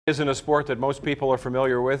Isn't a sport that most people are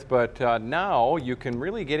familiar with, but now you can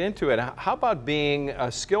really get into it. How about being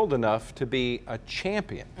skilled enough to be a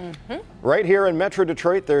champion? Right here in Metro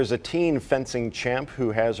Detroit, there's a teen fencing champ who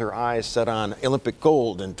has her eyes set on Olympic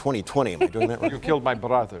gold in 2020. Am I doing that right? You killed my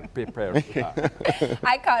brother.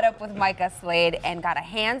 I caught up with Mycha Slade and got a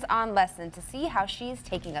hands-on lesson to see how she's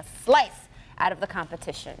taking a slice out of the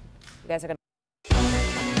competition. You guys are going to...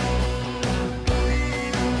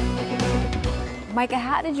 Mycha,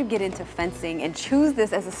 how did you get into fencing and choose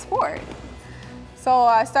this as a sport? So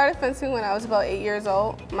I started fencing when I was about 8 years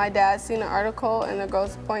old. My dad seen an article in the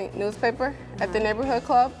Grosse Pointe newspaper at the neighborhood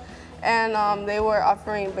club, and they were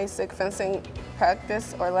offering basic fencing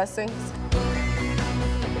practice or lessons.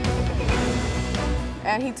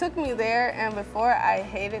 And he took me there, and before I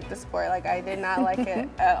hated the sport. Like, I did not like it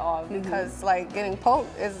at all because like getting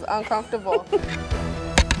poked is uncomfortable.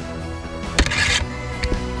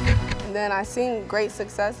 And then I seen great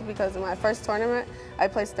success because in my first tournament, I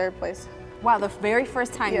placed 3rd place. Wow, the very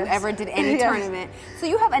first time you ever did any tournament. So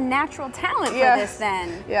you have a natural talent for this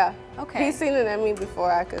then. Yeah. Okay. He's seen it in me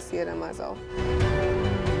before I could see it in myself.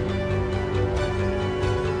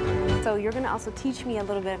 So you're going to also teach me a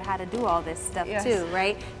little bit of how to do all this stuff too,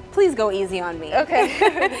 right? Please go easy on me. Okay.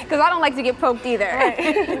 Because I don't like to get poked either. Right.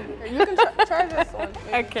 You can try this one.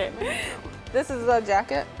 Maybe. Okay. This is a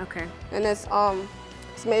jacket. Okay. And it's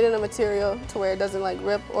made in a material to where it doesn't like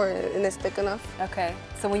rip and it's thick enough. Okay.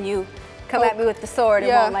 So when you come at me with the sword, it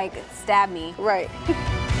won't like stab me. Right. You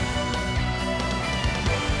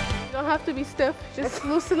don't have to be stiff. Just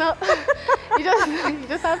loosen up. you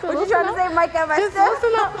just have to loosen up. What you trying to say, Mycha? Am I just stiff?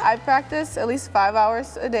 loosen up. I practice at least 5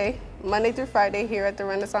 hours a day, Monday through Friday here at the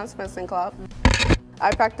Renaissance Fencing Club.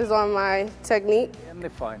 I practice on my technique. And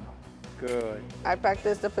the final. Good. I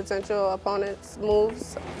practice the potential opponent's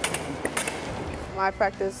moves. I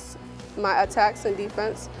practice my attacks and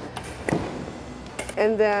defense.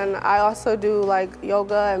 And then I also do like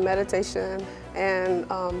yoga and meditation and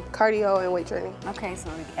cardio and weight training. Okay,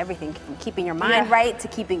 so everything from keeping your mind right to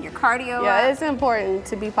keeping your cardio Yeah, up. it's important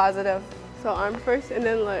to be positive. So arm first and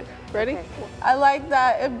then look. Ready? Okay. I like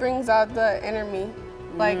that it brings out the inner me.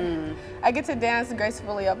 Like, I get to dance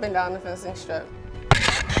gracefully up and down the fencing strip.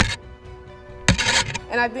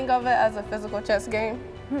 And I think of it as a physical chess game.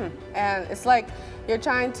 And it's like you're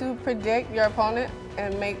trying to predict your opponent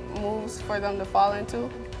and make moves for them to fall into.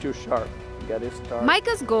 Too sharp. You gotta start.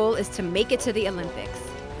 Mycha's goal is to make it to the Olympics.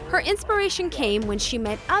 Her inspiration came when she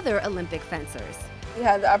met other Olympic fencers. We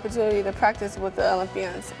had the opportunity to practice with the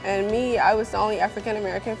Olympians. And me, I was the only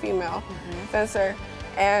African-American female fencer.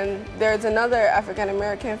 And there's another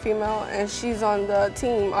African-American female, and she's on the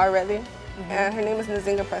team already. And her name is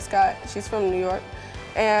Nzinga Prescott. She's from New York.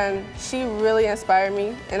 And she really inspired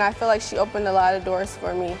me, and I feel like she opened a lot of doors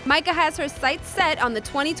for me. Mycha has her sights set on the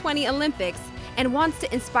 2020 Olympics and wants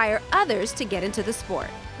to inspire others to get into the sport.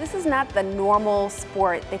 This is not the normal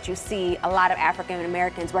sport that you see a lot of African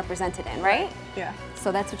Americans represented in, right? Yeah.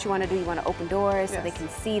 So that's what you want to do. You want to open doors so they can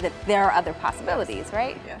see that there are other possibilities,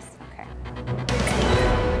 right? Yes. Okay.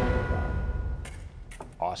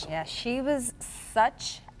 Awesome. Yeah, she was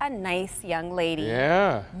such a nice young lady.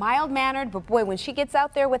 Yeah. Mild-mannered, but boy, when she gets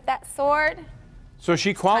out there with that sword. So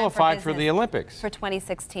she qualified for the Olympics. For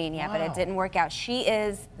 2016, yeah, but it didn't work out. She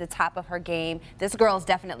is the top of her game. This girl is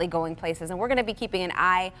definitely going places, and we're going to be keeping an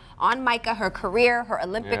eye on Mycha, her career, her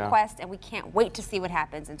Olympic quest, and we can't wait to see what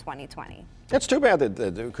happens in 2020. It's too bad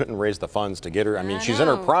that they couldn't raise the funds to get her. I mean, she's in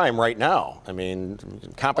her prime right now. I mean,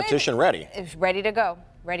 competition ready. It's ready to go.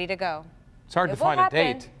 Ready to go. It's hard to find a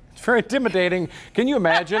date. It's very intimidating. Can you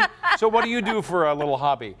imagine? So what do you do for a little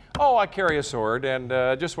hobby? Oh, I carry a sword, and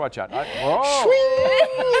just watch out.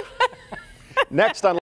 Next on